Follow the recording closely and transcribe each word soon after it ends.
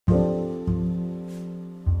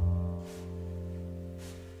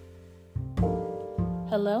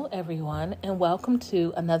Hello, everyone, and welcome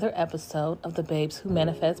to another episode of the Babes Who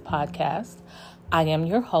Manifest podcast. I am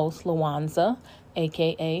your host, Lawanza,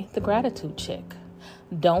 aka The Gratitude Chick.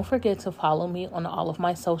 Don't forget to follow me on all of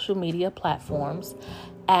my social media platforms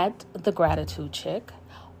at The Gratitude Chick,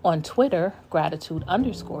 on Twitter,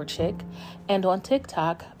 Gratitude_Chick, and on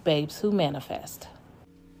TikTok, Babes Who Manifest.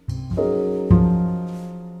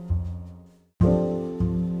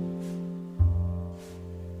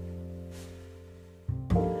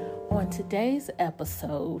 On today's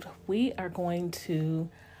episode, we are going to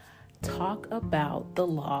talk about the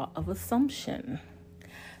Law of Assumption.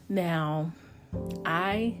 Now,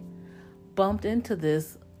 I bumped into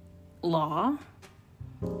this law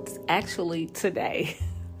actually today.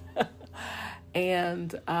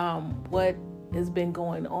 And what has been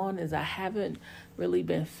going on is I haven't really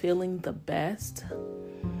been feeling the best.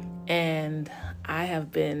 And I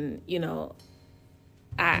have been,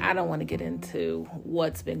 I don't want to get into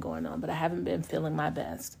what's been going on, but I haven't been feeling my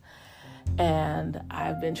best. And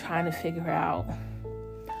I've been trying to figure out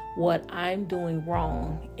what I'm doing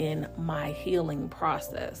wrong in my healing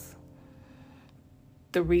process.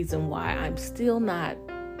 The reason why I'm still not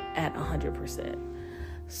at 100%.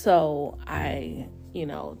 So I,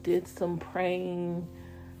 did some praying,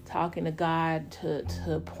 talking to God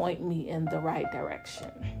to point me in the right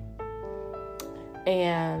direction.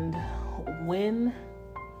 And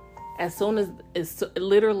as soon as it's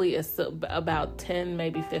about 10,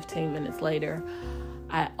 maybe 15 minutes later,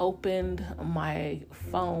 I opened my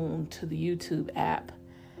phone to the YouTube app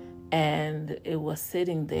and it was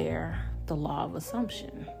sitting there, the Law of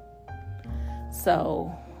Assumption.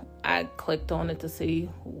 So I clicked on it to see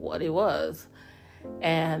what it was.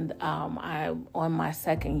 And I on my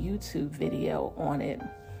second YouTube video on it,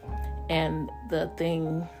 and the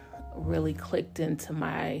thing really clicked into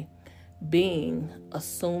my being,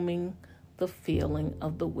 assuming the feeling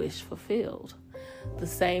of the wish fulfilled. The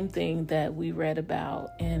same thing that we read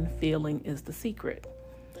about in Feeling is the Secret.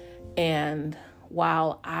 And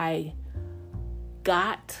while I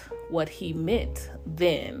got what he meant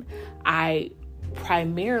then, I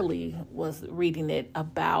primarily was reading it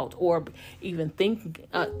about, or even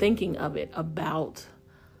thinking of it about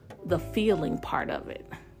the feeling part of it.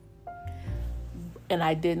 And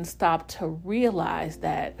I didn't stop to realize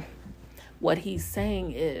that what he's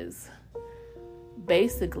saying is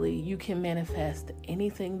basically you can manifest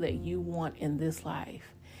anything that you want in this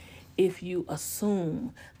life if you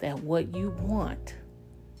assume that what you want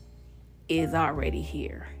is already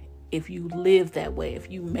here. If you live that way, if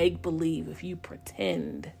you make believe, if you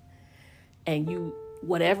pretend, and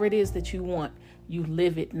whatever it is that you want, you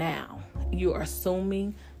live it now. You're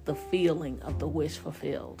assuming the feeling of the wish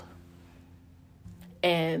fulfilled.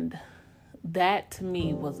 And that to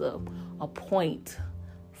me was a point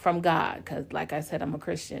from God, because like I said, I'm a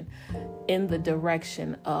Christian, in the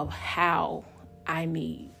direction of how I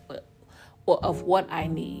need, or of what I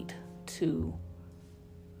need to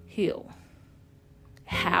heal,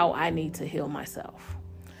 how I need to heal myself.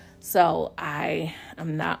 So I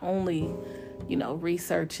am not only,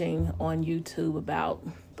 researching on YouTube about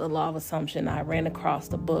the Law of Assumption. I ran across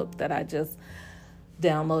the book that I just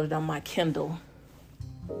downloaded on my Kindle.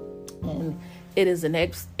 And it is an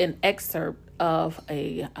excerpt of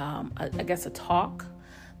a talk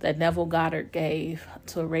that Neville Goddard gave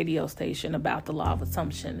to a radio station about the Law of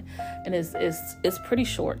Assumption. And it's pretty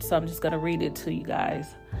short, so I'm just going to read it to you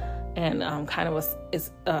guys and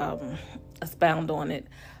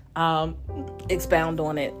expound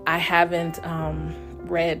on it. I haven't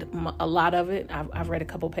read a lot of it. I've read a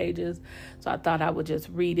couple pages, so I thought I would just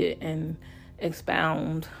read it and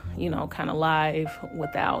expound, kind of live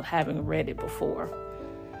without having read it before.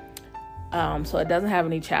 So it doesn't have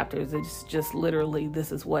any chapters. It's just literally,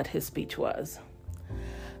 this is what his speech was.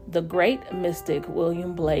 The great mystic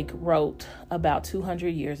William Blake wrote about 200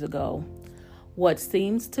 years ago, "What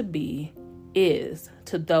seems to be is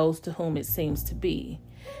to those to whom it seems to be,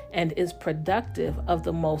 and is productive of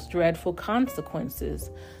the most dreadful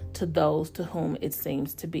consequences to those to whom it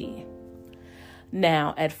seems to be."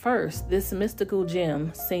 Now, at first, this mystical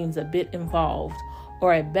gem seems a bit involved,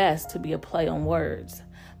 or at best to be a play on words,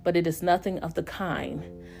 but it is nothing of the kind.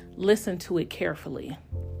 Listen to it carefully.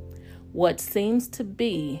 What seems to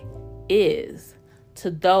be is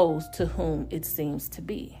to those to whom it seems to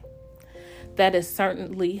be. That is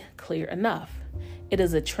certainly clear enough. It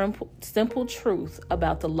is a simple truth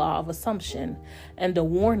about the Law of Assumption and a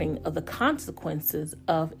warning of the consequences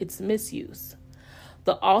of its misuse.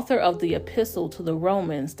 The author of the Epistle to the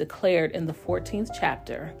Romans declared in the 14th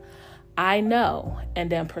chapter, "I know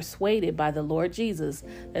and am persuaded by the Lord Jesus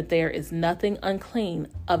that there is nothing unclean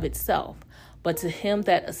of itself, But to him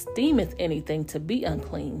that esteemeth anything to be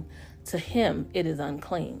unclean, to him it is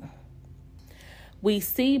unclean. We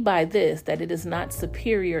see by this that it is not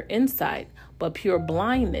superior insight, but pure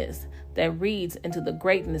blindness that reads into the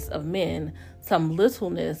greatness of men some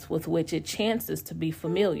littleness with which it chances to be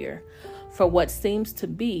familiar. For what seems to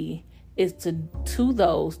be is to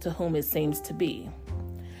those to whom it seems to be.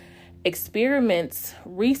 Experiments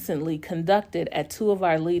recently conducted at two of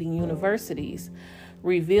our leading universities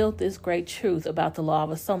revealed this great truth about the law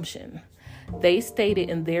of assumption. They stated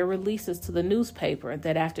in their releases to the newspaper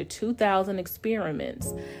that after 2,000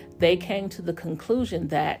 experiments, they came to the conclusion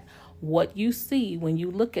that what you see when you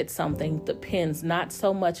look at something depends not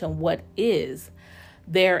so much on what is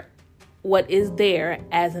there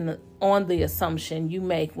as on the assumption you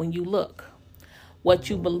make when you look. What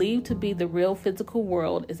you believe to be the real physical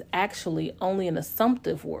world is actually only an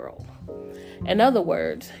assumptive world. In other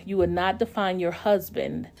words, you would not define your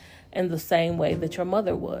husband in the same way that your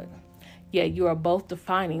mother would, yet you are both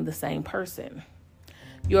defining the same person.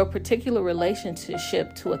 Your particular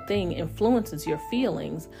relationship to a thing influences your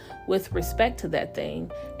feelings with respect to that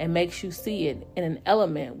thing and makes you see it in an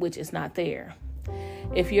element which is not there.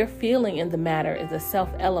 If your feeling in the matter is a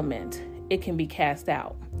self-element, it can be cast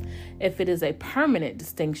out. If it is a permanent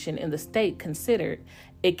distinction in the state considered,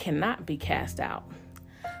 it cannot be cast out.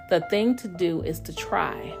 The thing to do is to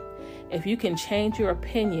try. If you can change your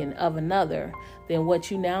opinion of another, then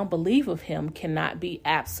what you now believe of him cannot be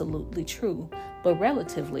absolutely true, but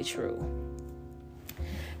relatively true.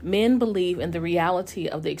 Men believe in the reality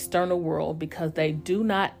of the external world because they do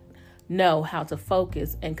not know how to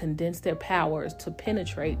focus and condense their powers to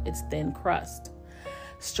penetrate its thin crust.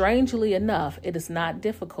 Strangely enough, it is not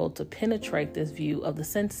difficult to penetrate this view of the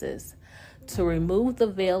senses. To remove the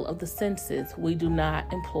veil of the senses, we do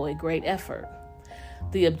not employ great effort.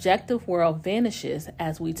 The objective world vanishes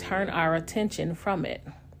as we turn our attention from it.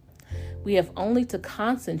 We have only to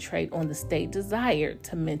concentrate on the state desired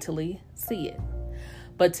to mentally see it.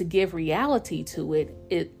 But to give reality to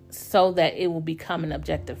it so that it will become an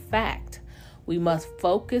objective fact, we must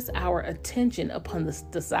focus our attention upon the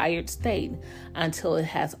desired state until it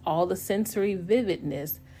has all the sensory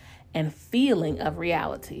vividness and feeling of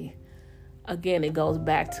reality. Again, it goes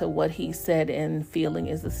back to what he said in Feeling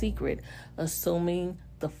is the Secret, assuming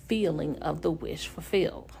the feeling of the wish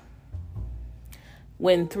fulfilled.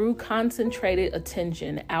 When through concentrated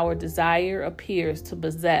attention, our desire appears to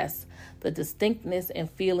possess the distinctness and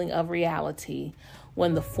feeling of reality,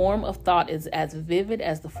 when the form of thought is as vivid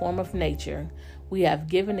as the form of nature, we have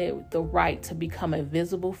given it the right to become a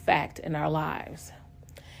visible fact in our lives.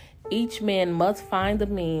 Each man must find the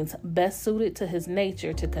means best suited to his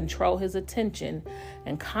nature to control his attention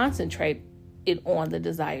and concentrate it on the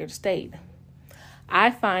desired state.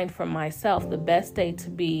 I find for myself the best state to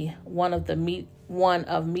be one of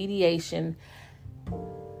meditation.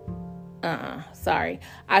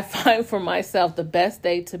 I find for myself the best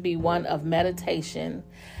state to be one of meditation,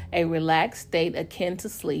 a relaxed state akin to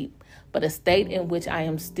sleep, but a state in which I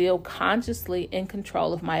am still consciously in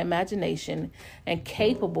control of my imagination and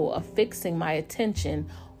capable of fixing my attention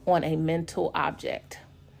on a mental object.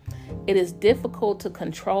 It is difficult to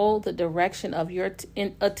control the direction of your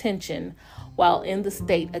attention while in the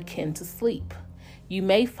state akin to sleep. You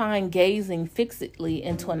may find gazing fixedly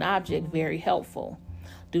into an object very helpful.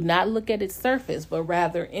 Do not look at its surface, but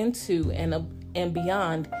rather into and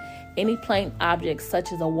beyond any plain object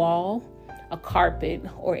such as a wall, a carpet,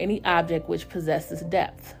 or any object which possesses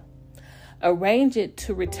depth. Arrange it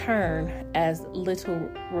to return as little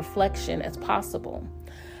reflection as possible.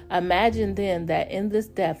 Imagine then that in this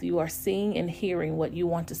depth you are seeing and hearing what you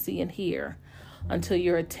want to see and hear, until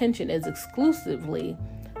your attention is exclusively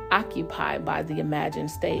occupied by the imagined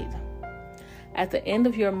state. At the end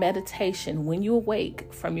of your meditation, when you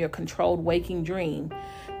awake from your controlled waking dream,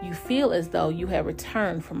 you feel as though you have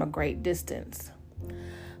returned from a great distance.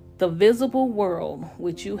 The visible world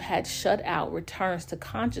which you had shut out returns to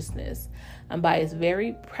consciousness, and by its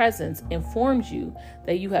very presence informs you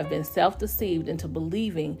that you have been self-deceived into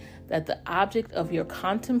believing that the object of your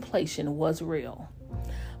contemplation was real.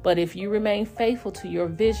 But if you remain faithful to your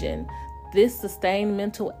vision, this sustained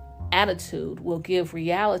mental attitude will give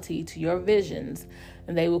reality to your visions,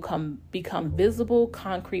 and they will become visible,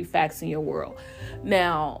 concrete facts in your world.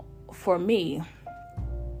 Now, for me,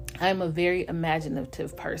 I'm a very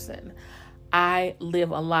imaginative person. I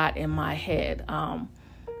live a lot in my head.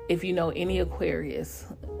 If you know any Aquarius,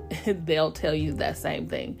 they'll tell you that same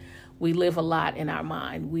thing. We live a lot in our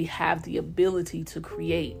mind. We have the ability to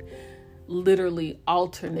create literally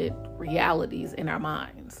alternate realities in our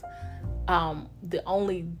minds. The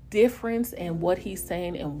only difference in what he's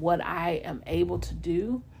saying and what I am able to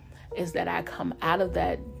do is that I come out of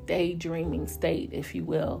that daydreaming state, if you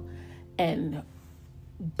will, and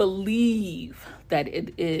believe that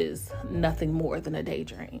it is nothing more than a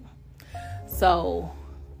daydream. So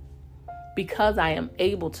because I am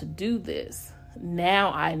able to do this,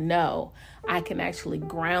 now I know I can actually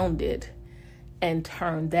ground it and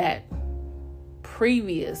turn that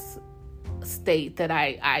previous state that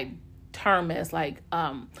I term as like,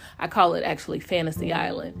 I call it actually Fantasy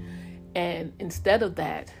Island. And instead of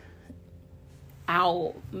that,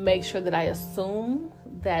 I'll make sure that I assume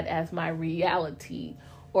that as my reality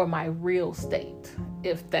or my real state,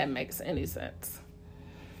 if that makes any sense.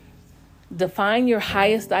 Define your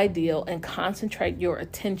highest ideal and concentrate your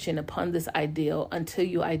attention upon this ideal until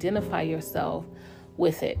you identify yourself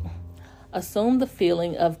with it. Assume the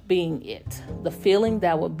feeling of being it, the feeling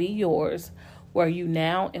that will be yours, where you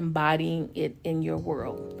now embodying it in your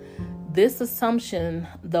world. This assumption,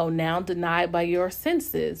 though now denied by your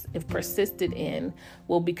senses, if persisted in,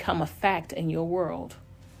 will become a fact in your world.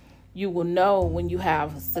 You will know when you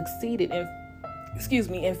have succeeded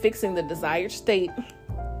in fixing the desired state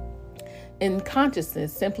in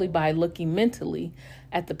consciousness simply by looking mentally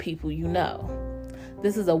at the people you know.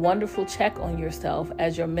 This is a wonderful check on yourself,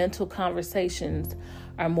 as your mental conversations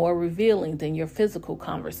are more revealing than your physical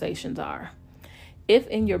conversations are. If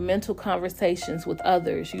in your mental conversations with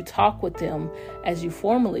others you talk with them as you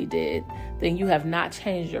formerly did, then you have not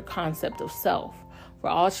changed your concept of self. For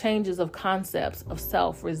all changes of concepts of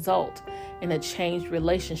self result in a changed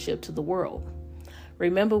relationship to the world.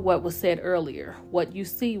 Remember what was said earlier. What you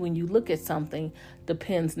see when you look at something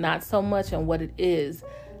depends not so much on what is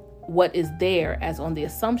there as on the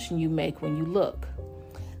assumption you make when you look.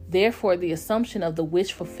 Therefore, the assumption of the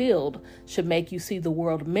wish fulfilled should make you see the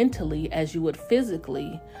world mentally as you would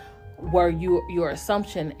physically, were your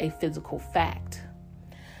assumption a physical fact.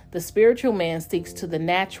 The spiritual man speaks to the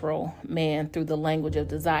natural man through the language of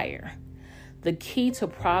desire. The key to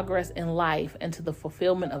progress in life and to the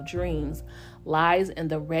fulfillment of dreams lies in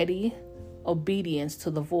the ready obedience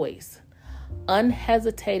to the voice.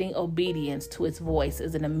 Unhesitating obedience to its voice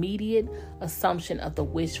is an immediate assumption of the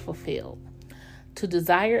wish fulfilled. To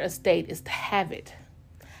desire a state is to have it.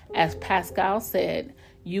 As Pascal said,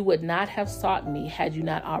 you would not have sought me had you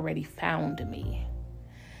not already found me.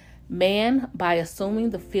 Man, by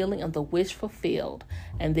assuming the feeling of the wish fulfilled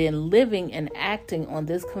and then living and acting on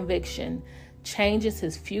this conviction, changes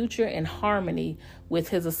his future in harmony with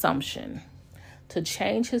his assumption. To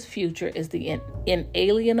change his future is the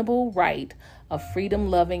inalienable right of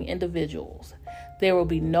freedom-loving individuals. There will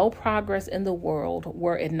be no progress in the world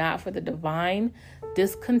were it not for the divine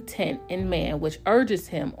discontent in man, which urges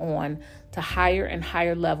him on to higher and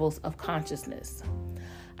higher levels of consciousness.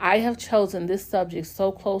 I have chosen this subject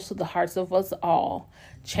so close to the hearts of us all,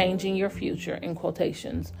 changing your future, in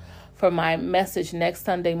quotations, for my message next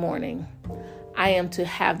Sunday morning. I am to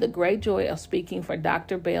have the great joy of speaking for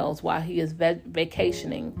Dr. Bales while he is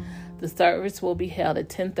vacationing. The service will be held at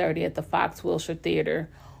 10:30 at the Fox Wilshire Theater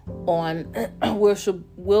on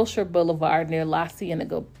Wilshire Boulevard near La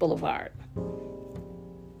Cienega Boulevard.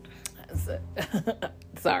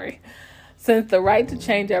 Sorry. Since the right to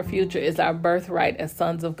change our future is our birthright as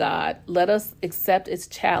sons of God, let us accept its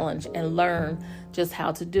challenge and learn just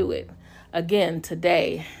how to do it. Again,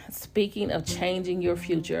 today, speaking of changing your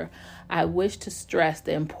future, I wish to stress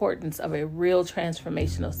the importance of a real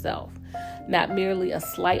transformation of self, not merely a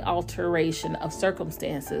slight alteration of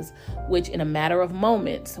circumstances, which in a matter of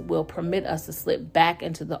moments will permit us to slip back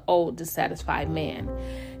into the old dissatisfied man.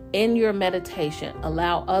 In your meditation,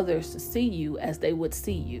 allow others to see you as they would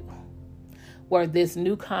see you. Were this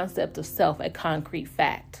new concept of self a concrete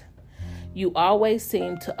fact? You always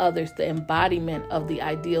seem to others the embodiment of the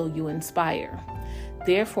ideal you inspire.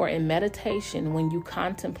 Therefore, in meditation, when you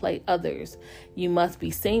contemplate others, you must be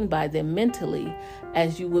seen by them mentally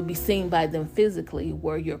as you would be seen by them physically,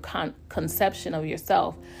 were your conception of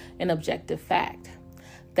yourself an objective fact.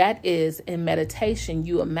 That is, in meditation,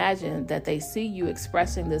 you imagine that they see you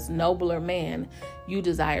expressing this nobler man you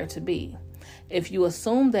desire to be. If you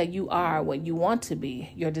assume that you are what you want to be,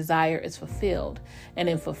 your desire is fulfilled, and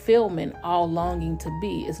in fulfillment, all longing to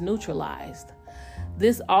be is neutralized.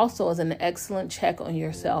 This also is an excellent check on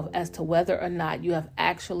yourself as to whether or not you have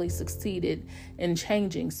actually succeeded in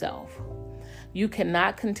changing self. You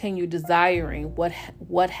cannot continue desiring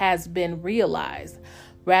what has been realized.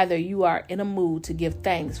 Rather, you are in a mood to give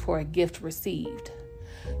thanks for a gift received.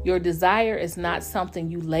 Your desire is not something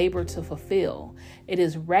you labor to fulfill. It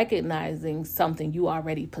is recognizing something you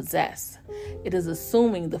already possess. It is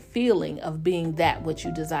assuming the feeling of being that which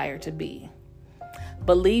you desire to be.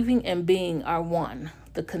 Believing and being are one.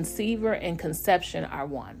 The conceiver and conception are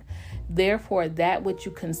one. Therefore, that which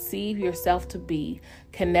you conceive yourself to be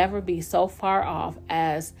can never be so far off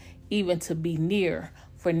as even to be near,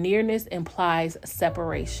 for nearness implies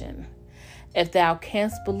separation. If thou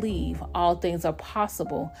canst believe, all things are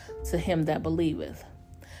possible to him that believeth.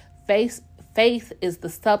 Faith is the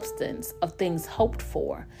substance of things hoped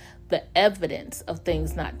for, the evidence of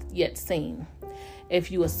things not yet seen.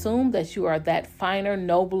 If you assume that you are that finer,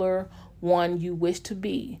 nobler one you wish to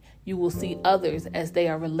be, you will see others as they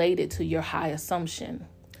are related to your high assumption.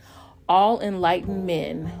 All enlightened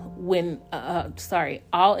men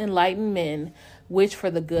wish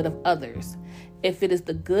for the good of others. If it is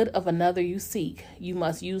the good of another you seek, you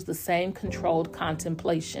must use the same controlled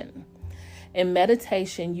contemplation. In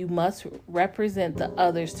meditation, you must represent the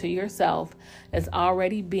others to yourself as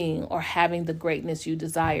already being or having the greatness you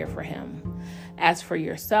desire for him. As for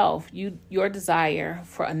yourself, your desire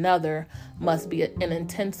for another must be an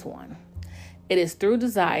intense one. It is through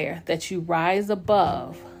desire that you rise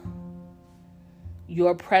above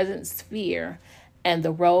your present sphere, and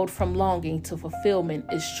the road from longing to fulfillment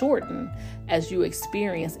is shortened as you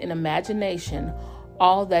experience in imagination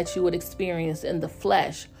all that you would experience in the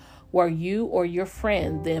flesh, were you or your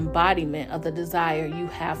friend the embodiment of the desire you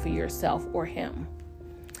have for yourself or him.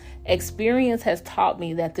 Experience has taught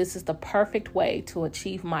me that this is the perfect way to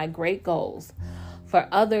achieve my great goals, for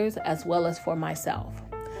others as well as for myself.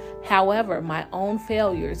 However, my own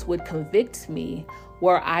failures would convict me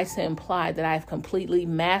were I to imply that I've completely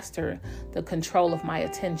mastered the control of my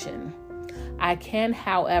attention. I can,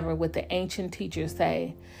 however, with the ancient teachers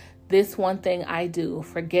say, this one thing I do,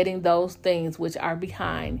 forgetting those things which are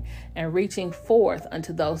behind and reaching forth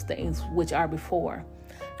unto those things which are before.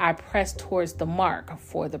 I press towards the mark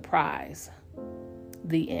for the prize.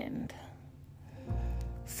 The end.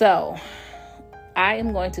 So, I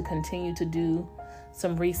am going to continue to do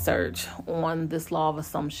some research on this law of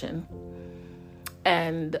assumption.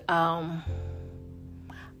 And I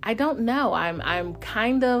don't know. I'm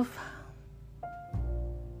kind of,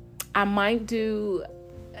 I might do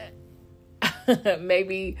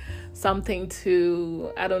maybe something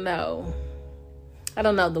to, I don't know.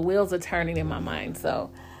 The wheels are turning in my mind.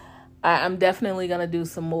 So I'm definitely going to do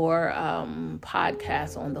some more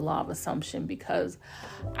podcasts on the law of assumption, because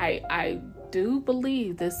I do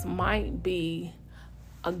believe this might be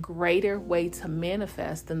a greater way to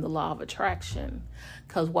manifest than the law of attraction.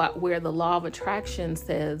 Because where the law of attraction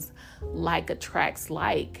says like attracts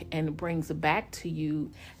like and brings it back to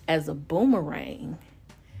you as a boomerang,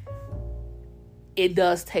 it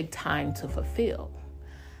does take time to fulfill.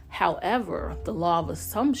 However, the law of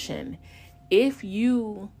assumption, if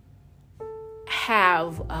you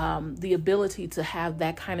have the ability to have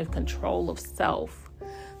that kind of control of self,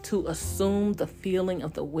 to assume the feeling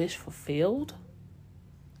of the wish fulfilled,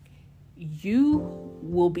 you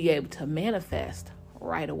will be able to manifest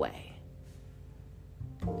right away.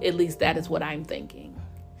 At least that is what I'm thinking.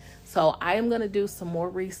 So I am going to do some more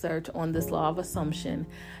research on this law of assumption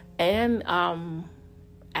and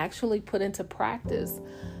actually put into practice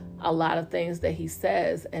a lot of things that he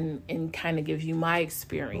says and kind of give you my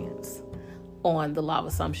experience on the law of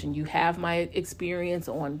assumption. You have my experience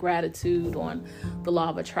on gratitude, on the law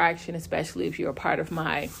of attraction, especially if you're a part of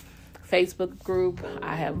my Facebook group.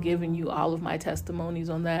 I have given you all of my testimonies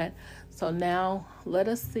on that. So now let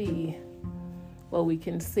us see what we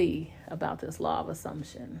can see about this law of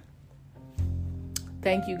assumption.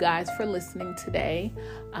 Thank you guys for listening today.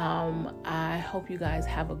 I hope you guys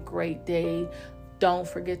have a great day. Don't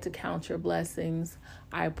forget to count your blessings.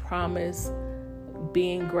 I promise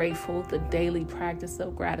being grateful, the daily practice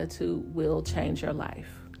of gratitude, will change your life.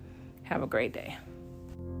 Have a great day.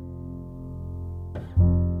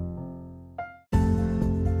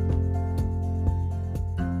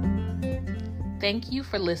 Thank you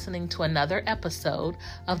for listening to another episode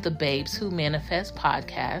of the Babes Who Manifest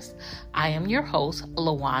podcast. I am your host,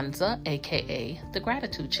 Lawanza, aka The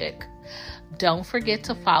Gratitude Chick. Don't forget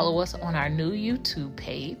to follow us on our new YouTube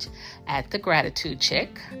page at The Gratitude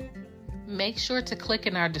Chick. Make sure to click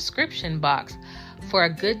in our description box for a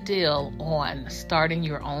good deal on starting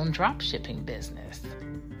your own dropshipping business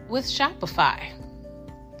with Shopify.